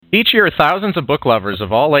Each year, thousands of book lovers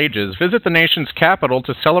of all ages visit the nation's capital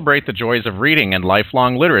to celebrate the joys of reading and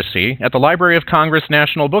lifelong literacy at the Library of Congress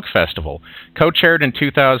National Book Festival, co-chaired in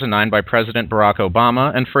 2009 by President Barack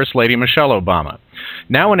Obama and First Lady Michelle Obama.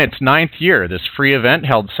 Now in its ninth year, this free event,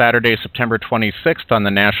 held Saturday, September 26th on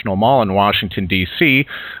the National Mall in Washington, D.C.,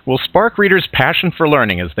 will spark readers' passion for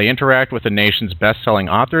learning as they interact with the nation's best-selling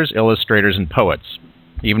authors, illustrators, and poets.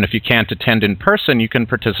 Even if you can't attend in person, you can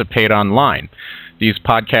participate online. These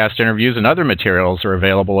podcast interviews and other materials are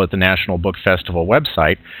available at the National Book Festival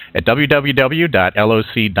website at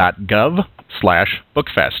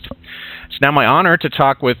www.loc.gov/bookfest. It's now my honor to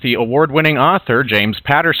talk with the award-winning author, James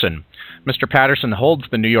Patterson. Mr. Patterson holds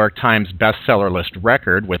the New York Times bestseller list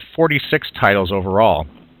record with 46 titles overall.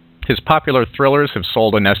 His popular thrillers have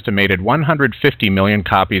sold an estimated 150 million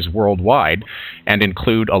copies worldwide and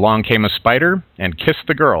include Along Came a Spider and Kiss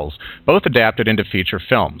the Girls, both adapted into feature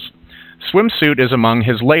films. Swimsuit is among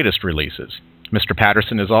his latest releases. Mr.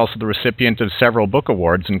 Patterson is also the recipient of several book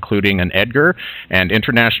awards, including an Edgar and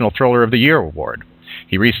International Thriller of the Year award.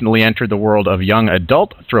 He recently entered the world of young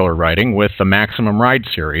adult thriller writing with the Maximum Ride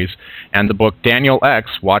series and the book Daniel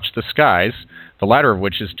X, Watch the Skies, the latter of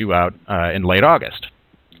which is due out in late August.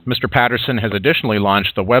 Mr. Patterson has additionally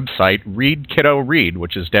launched the website Read Kiddo Read,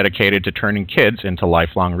 which is dedicated to turning kids into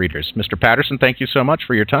lifelong readers. Mr. Patterson, thank you so much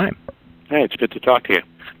for your time. Hey, it's good to talk to you.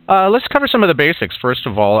 Let's cover some of the basics. First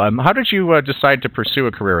of all, how did you decide to pursue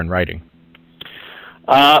a career in writing?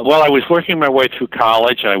 Well, I was working my way through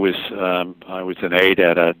college. I was an aide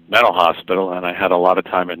at a mental hospital, and I had a lot of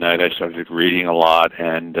time at night. I started reading a lot,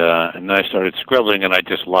 and then I started scribbling, and I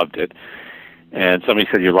just loved it. And somebody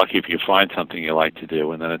said, "You're lucky if you find something you like to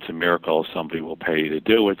do," and then it's a miracle if somebody will pay you to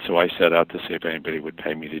do it. So I set out to see if anybody would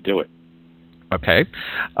pay me to do it. Okay.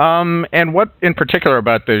 And what in particular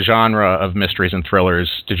about the genre of mysteries and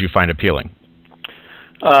thrillers did you find appealing?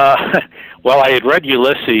 Well, I had read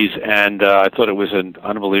Ulysses, and I thought it was an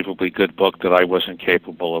unbelievably good book that I wasn't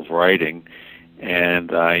capable of writing.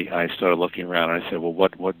 And I started looking around, and I said, "Well,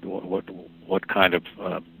 what kind of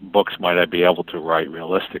books might I be able to write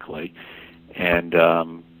realistically?" And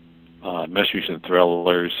mysteries and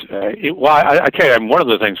thrillers. I tell you, one of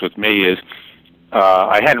the things with me is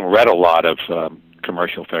I hadn't read a lot of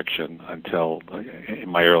commercial fiction until in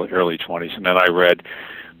my early 20s, and then I read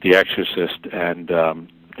The Exorcist and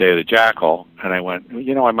Day of the Jackal, and I went,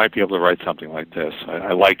 I might be able to write something like this.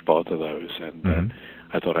 I liked both of those, and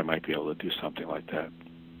I thought I might be able to do something like that.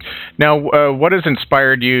 Now, what has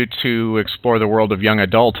inspired you to explore the world of young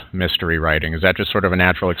adult mystery writing? Is that just sort of a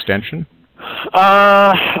natural extension?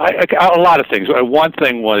 A lot of things. One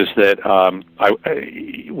thing was that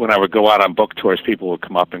when I would go out on book tours, people would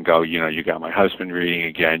come up and go, you got my husband reading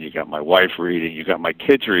again, you got my wife reading, you got my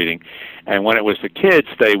kids reading. And when it was the kids,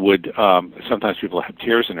 they would, sometimes people have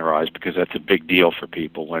tears in their eyes because that's a big deal for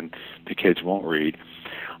people when the kids won't read.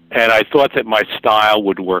 And I thought that my style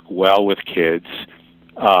would work well with kids.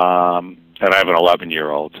 And I have an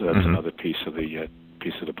 11-year-old, so that's another piece of the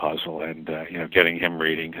puzzle, and getting him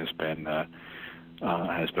reading has been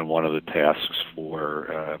one of the tasks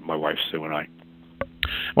for my wife Sue and I.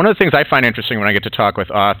 One of the things I find interesting when I get to talk with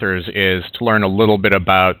authors is to learn a little bit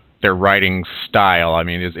about their writing style. I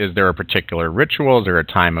mean, is there a particular ritual? Is there a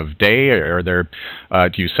time of day? Or do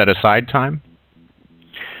you set aside time?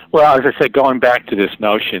 Well, as I said, going back to this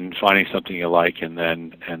notion, finding something you like, and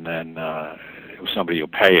then somebody will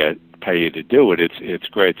pay you to do it. It's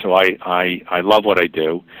great. So I love what I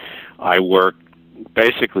do. I work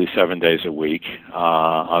basically 7 days a week.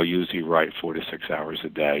 I'll usually write 4 to 6 hours a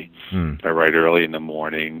day. I write early in the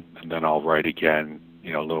morning, and then I'll write again,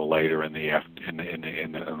 a little later in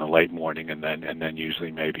the late morning, and then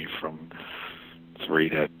usually maybe from 3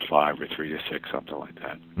 to 5 or 3 to 6, something like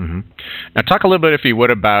that. Now, talk a little bit, if you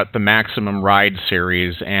would, about the Maximum Ride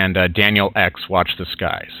series and Daniel X, Watch the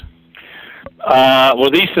Skies.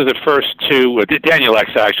 Well, these are the first two. Daniel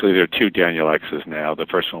X, actually, there are two Daniel X's now. The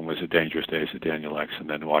first one was The Dangerous Days of Daniel X, and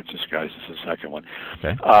then Watch the Skies is the second one.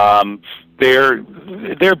 Okay.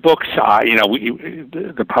 Their books,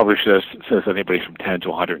 the publisher says anybody from 10 to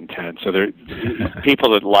 110. So they're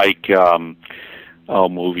people that like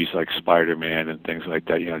movies like Spider-Man and things like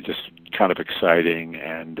that, just kind of exciting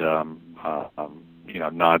and,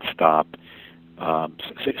 nonstop.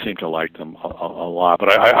 Seem to like them a lot.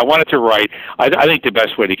 But I wanted to write, I think the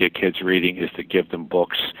best way to get kids reading is to give them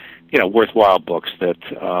books, worthwhile books that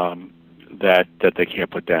they can't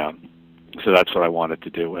put down. So that's what I wanted to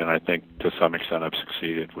do, and I think to some extent I've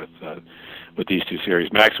succeeded with these two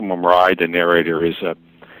series. Maximum Ride, the narrator is a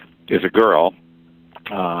girl.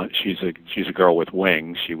 She's a girl with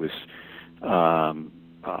wings. She was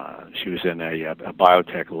she was in a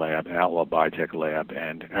biotech lab, an outlaw biotech lab,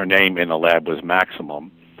 and her name in the lab was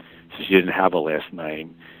Maximum. So she didn't have a last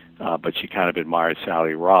name, but she kind of admired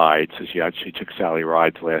Sally Ride, so she actually took Sally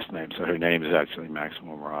Ride's last name. So her name is actually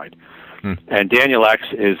Maximum Ride. And Daniel X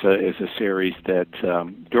is a series that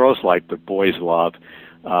girls like, but boys love.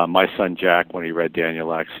 My son Jack, when he read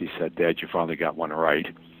Daniel X, he said, "Dad, you finally got one right."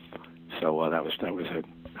 So that was a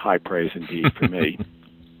high praise indeed for me.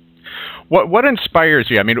 What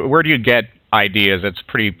inspires you? I mean, where do you get ideas? It's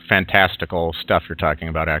pretty fantastical stuff you're talking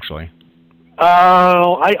about, actually. It's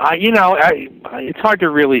hard to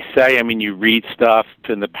really say. I mean, you read stuff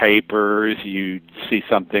in the papers, you see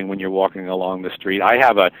something when you're walking along the street. I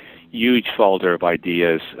have a huge folder of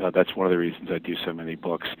ideas. That's one of the reasons I do so many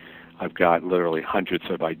books. I've got literally hundreds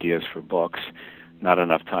of ideas for books. Not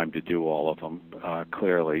enough time to do all of them,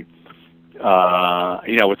 clearly.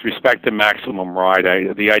 With respect to Maximum Ride,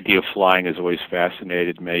 the idea of flying has always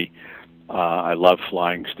fascinated me. I love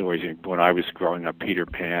flying stories. When I was growing up, Peter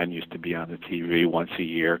Pan used to be on the TV once a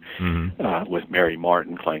year with Mary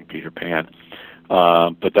Martin playing Peter Pan.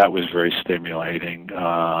 But that was very stimulating.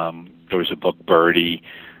 There was a book, Birdie,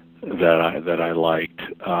 that I liked.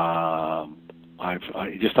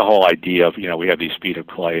 Just the whole idea of, we have these feet of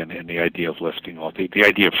clay, and the idea of lifting off, the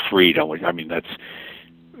idea of freedom. I mean, that's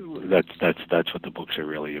what the books are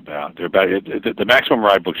really about. They're about the Maximum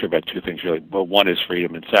Ride books are about two things really. Well, one is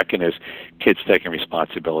freedom, and second is kids taking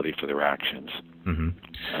responsibility for their actions.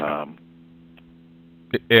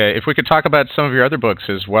 If we could talk about some of your other books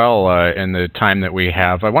as well in the time that we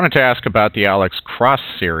have, I wanted to ask about the Alex Cross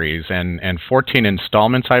series and 14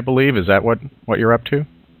 installments, I believe. Is that what you're up to?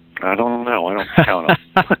 I don't know. I don't count them.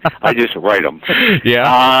 I just write them.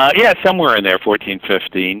 Yeah? Somewhere in there, 14,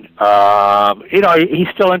 15. He's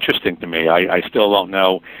still interesting to me. I still don't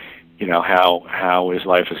know, how his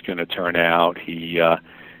life is going to turn out. He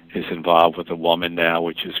is involved with a woman now,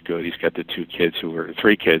 which is good. He's got the three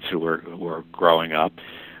kids who were growing up.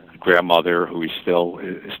 A grandmother who he still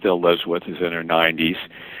lives with is in her 90s.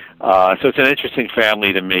 So it's an interesting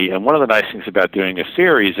family to me. And one of the nice things about doing a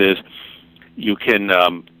series is you can,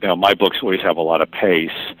 my books always have a lot of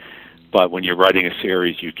pace, but when you're writing a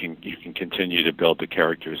series, you can continue to build the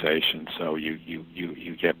characterization. So you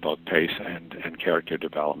get both pace and character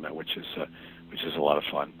development, which is a lot of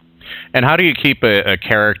fun. And how do you keep a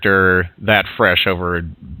character that fresh over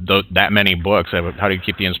that many books? How do you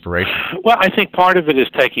keep the inspiration? Well, I think part of it is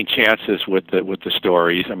taking chances with the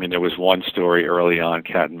stories. I mean, there was one story early on,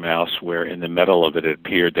 Cat and Mouse, where in the middle of it, it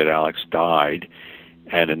appeared that Alex died,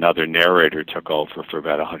 and another narrator took over for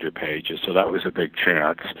about 100 pages. So that was a big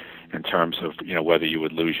chance in terms of, whether you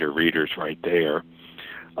would lose your readers right there.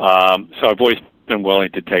 So I've always been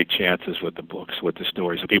willing to take chances with the books, with the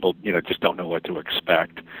stories. People, just don't know what to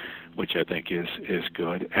expect, which I think is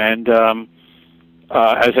good. And as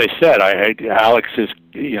I said, Alex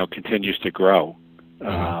continues to grow.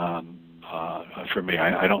 For me,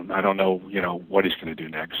 I don't know, what he's going to do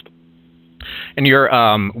next. And your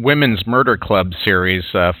Women's Murder Club series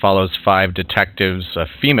follows 5 detectives,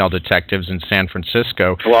 female detectives in San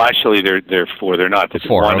Francisco. Well, actually, they're 4. They're not.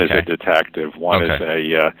 4, one okay. is a detective. One is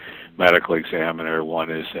a medical examiner. One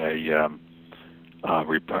is a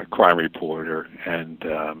crime reporter, and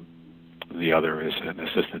the other is an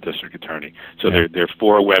assistant district attorney. So they're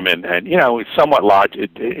 4 women, and it's somewhat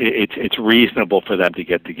it's reasonable for them to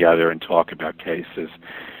get together and talk about cases.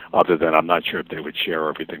 Other than, I'm not sure if they would share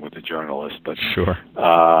everything with the journalist, but sure.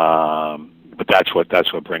 But that's what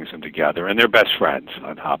brings them together, and they're best friends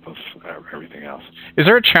on top of everything else. Is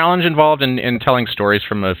there a challenge involved in telling stories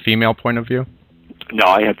from a female point of view? No,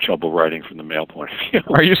 I have trouble writing from the male point of view.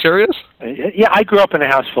 Are you serious? Yeah, I grew up in a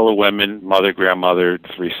house full of women: mother, grandmother,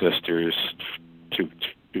 3 sisters, two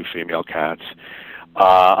female cats.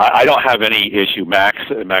 I don't have any issue.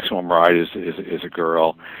 Maximum Ride is a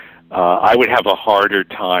girl. I would have a harder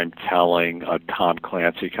time telling a Tom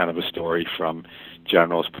Clancy kind of a story from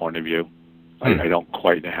General's point of view. I don't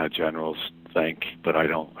quite know how generals think, but I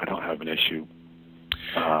don't have an issue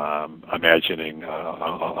imagining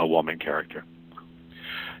a woman character.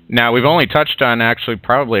 Now, we've only touched on actually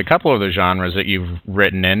probably a couple of the genres that you've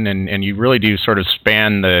written in, and you really do sort of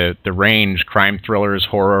span the range: crime thrillers,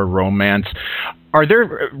 horror, romance. Are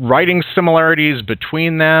there writing similarities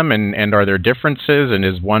between them, and are there differences, and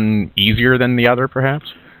is one easier than the other,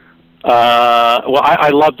 perhaps? Well, I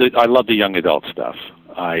love the young adult stuff.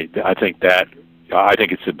 I think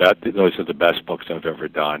it's the best. Those are the best books I've ever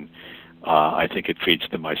done. I think it feeds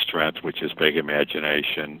to my strength, which is big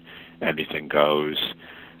imagination. Anything goes.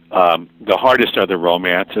 The hardest are the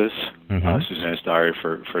romances. Suzanne's Diary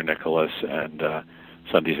for Nicholas and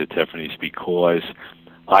Sundays at Tiffany's, because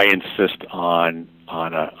I insist on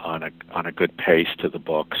a good pace to the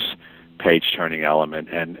books, page turning element,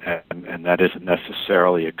 and that isn't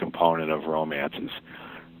necessarily a component of romances.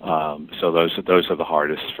 So those are the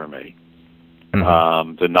hardest for me.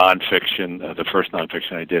 Mm-hmm. The nonfiction, the first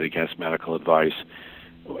nonfiction I did, Against Medical Advice,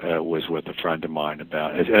 was with a friend of mine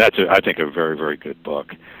about, and that's I think a very, very good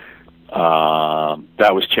book.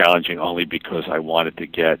 That was challenging only because I wanted to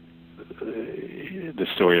get the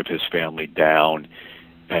story of his family down,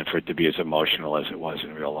 and for it to be as emotional as it was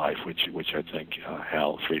in real life, which I think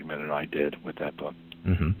Hal Friedman and I did with that book.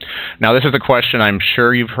 Mm-hmm. Now, this is a question I'm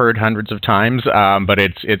sure you've heard hundreds of times, but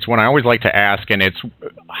it's one I always like to ask, and it's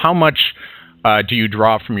how much do you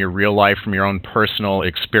draw from your real life, from your own personal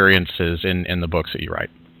experiences in the books that you write?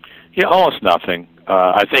 Yeah, almost nothing.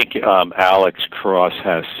 I think Alex Cross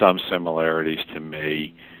has some similarities to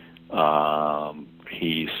me.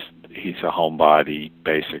 He's a homebody,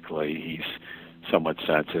 basically. He's somewhat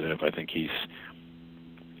sensitive. I think he's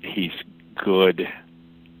good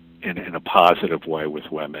in a positive way with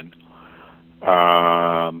women.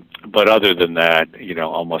 But other than that,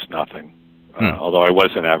 almost nothing. Although I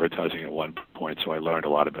was in advertising at one point, so I learned a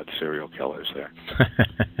lot about serial killers there.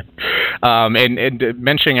 And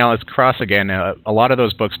mentioning Alex Cross again, a lot of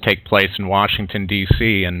those books take place in Washington,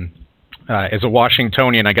 D.C., and as a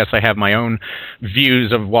Washingtonian, I guess I have my own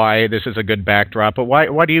views of why this is a good backdrop, but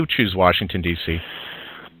why do you choose Washington, D.C.?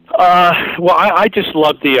 Well, I just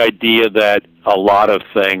love the idea that a lot of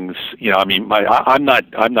things, I'm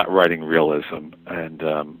not writing realism, and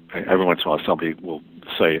every once in a while somebody will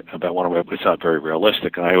say about one of my, it's not very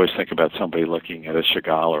realistic, and I always think about somebody looking at a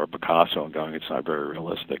Chagall or a Picasso and going, it's not very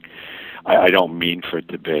realistic. I don't mean for it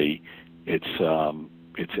to be.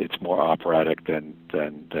 It's more operatic than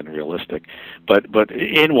realistic, but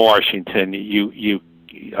in Washington,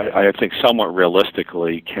 I think somewhat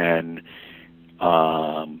realistically can.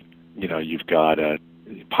 You've got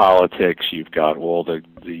politics, you've got all the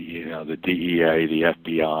DEA, the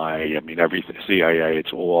FBI, everything, CIA,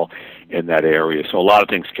 it's all in that area. So a lot of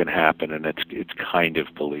things can happen, and it's kind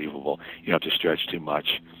of believable. You don't have to stretch too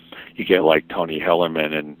much. You get like Tony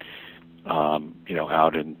Hellerman and,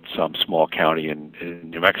 out in some small county in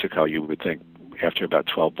New Mexico, you would think after about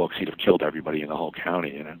 12 books he'd have killed everybody in the whole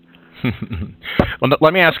county, Well,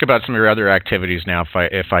 let me ask about some of your other activities now,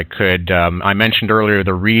 if I could. I mentioned earlier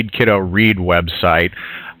the Read Kiddo Read website.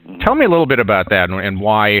 Tell me a little bit about that and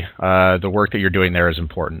why the work that you're doing there is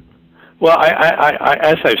important. Well, I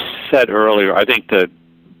as I've said earlier, I think that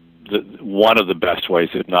one of the best ways,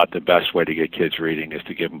 if not the best way, to get kids reading is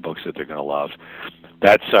to give them books that they're going to love.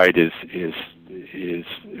 That site is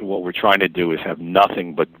what we're trying to do is have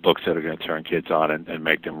nothing but books that are going to turn kids on and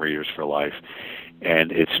make them readers for life.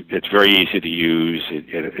 And it's very easy to use.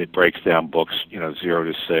 It breaks down books, 0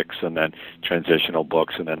 to 6, and then transitional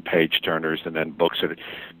books, and then page turners, and then books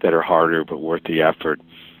that are harder but worth the effort.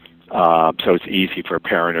 So it's easy for a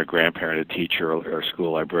parent or grandparent, a teacher, or a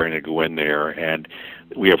school librarian to go in there, and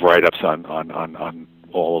we have write-ups on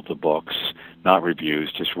all of the books, not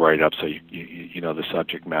reviews, just write-ups, so you know the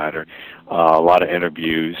subject matter. A lot of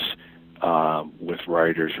interviews with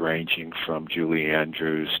writers ranging from Julie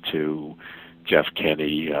Andrews to Jeff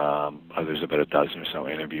Kinney. There's about a dozen or so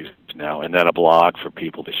interviews now, and then a blog for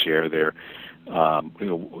people to share their,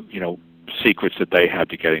 secrets that they have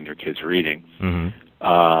to getting their kids reading. Mm-hmm.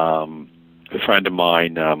 A friend of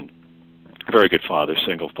mine, a very good father,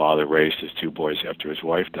 single father, raised his 2 boys after his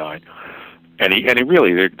wife died, and he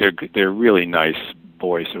really they're really nice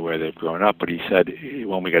boys the way they've grown up. But he said,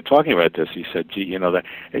 when we got talking about this, he said, gee, that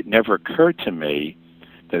it never occurred to me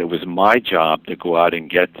that it was my job to go out and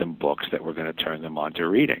get them books that were going to turn them on to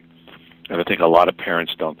reading. And I think a lot of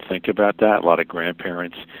parents don't think about that. A lot of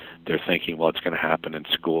grandparents, they're thinking, well, it's going to happen in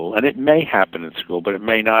school. And it may happen in school, but it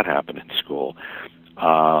may not happen in school.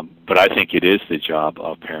 But I think it is the job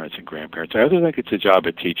of parents and grandparents. I also think it's the job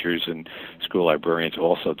of teachers and school librarians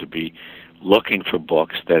also to be looking for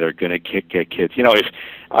books that are going to get kids.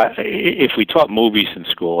 If we taught movies in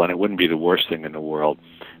school, and it wouldn't be the worst thing in the world,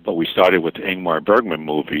 but we started with Ingmar Bergman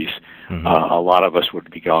movies, mm-hmm. A lot of us would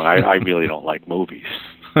be going, I really don't like movies.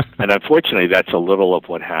 And unfortunately, that's a little of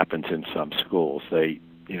what happens in some schools. It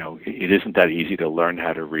isn't that easy to learn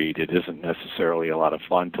how to read. It isn't necessarily a lot of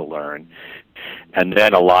fun to learn. And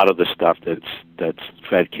then a lot of the stuff that's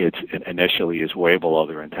fed kids initially is way below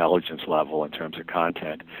their intelligence level in terms of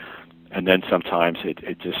content. And then sometimes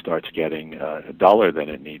it just starts getting duller than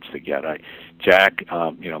it needs to get. Jack,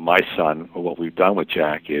 my son, what we've done with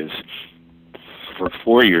Jack is, for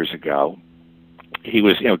 4 years ago, he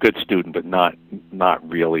was a good student, but not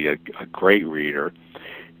really a great reader.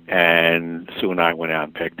 And Sue and I went out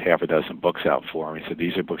and picked half a dozen books out for him. He said,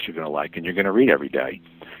 these are books you're going to like, and you're going to read every day.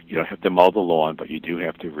 You don't have to mow the lawn, but you do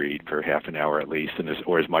have to read for half an hour at least,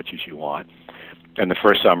 or as much as you want. And the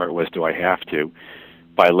first summer it was, do I have to?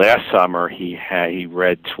 By last summer, he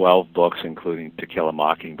read 12 books, including To Kill a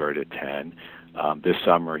Mockingbird at 10. This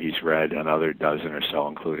summer, he's read another dozen or so,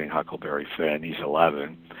 including Huckleberry Finn. He's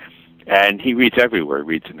 11. And he reads everywhere. He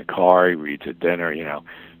reads in the car, he reads at dinner,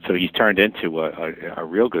 So he's turned into a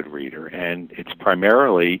real good reader. And it's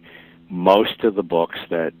primarily most of the books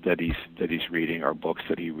that he's reading are books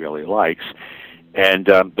that he really likes. And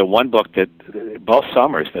the one book that both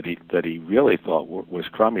summers that he really thought was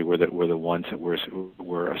crummy were the ones that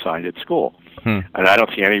were assigned at school. And I don't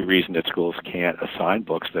see any reason that schools can't assign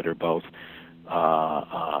books that are both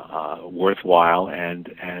worthwhile and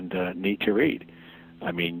neat to read.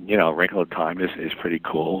 I mean, Wrinkle of Time is pretty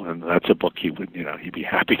cool, and that's a book he'd be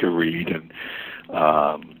happy to read. And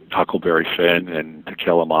Huckleberry Finn and To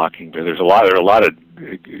Kill a Mockingbird. There are a lot of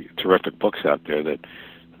terrific books out there that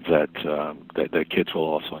kids will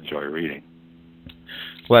also enjoy reading.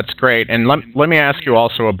 Well, that's great. And let me ask you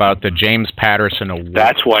also about the James Patterson Award.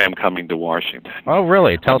 That's why I'm coming to Washington. Oh,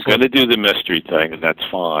 really? I'm going to do the mystery thing, and that's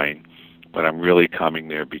fine. But I'm really coming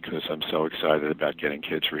there because I'm so excited about getting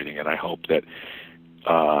kids reading, and I hope that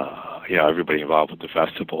everybody involved with the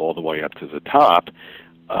festival, all the way up to the top,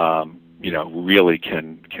 really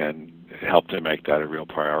can help to make that a real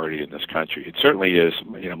priority in this country. It certainly is,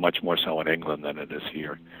 much more so in England than it is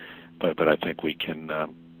here. But I think we can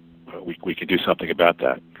do something about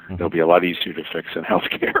that. Mm-hmm. It'll be a lot easier to fix in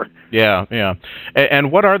healthcare. Yeah. And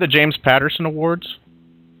what are the James Patterson Awards?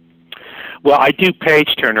 Well, I do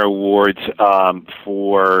Page Turner Awards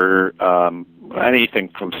for anything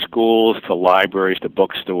from schools to libraries to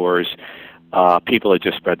bookstores, people that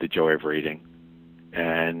just spread the joy of reading.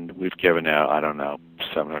 And we've given out, I don't know,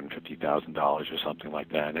 $750,000 or something like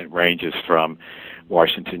that. And it ranges from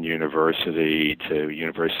Washington University to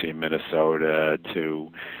University of Minnesota to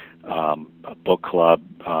a book club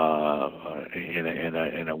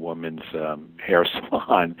in a woman's hair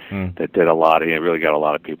salon that did a lot of, really got a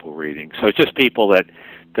lot of people reading. So it's just people that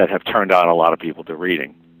have turned on a lot of people to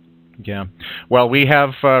reading. Yeah. Well, we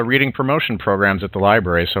have reading promotion programs at the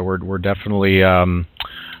library, so we're definitely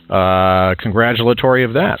congratulatory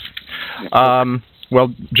of that.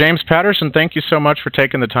 Well, James Patterson, thank you so much for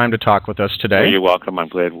taking the time to talk with us today. Well, you're welcome. I'm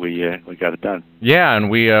glad we got it done. Yeah, and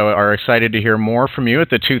we are excited to hear more from you at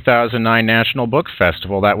the 2009 National Book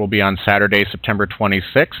Festival. That will be on Saturday, September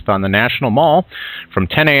 26th on the National Mall from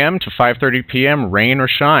 10 a.m. to 5:30 p.m., rain or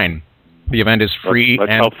shine. The event is free.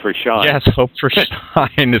 Let's hope for shine. Yes, hope for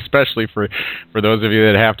shine, especially for those of you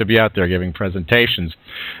that have to be out there giving presentations.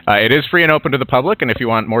 It is free and open to the public, and if you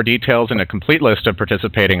want more details and a complete list of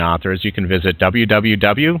participating authors, you can visit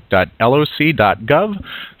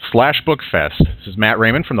www.loc.gov/bookfest. This is Matt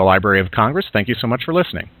Raymond from the Library of Congress. Thank you so much for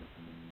listening.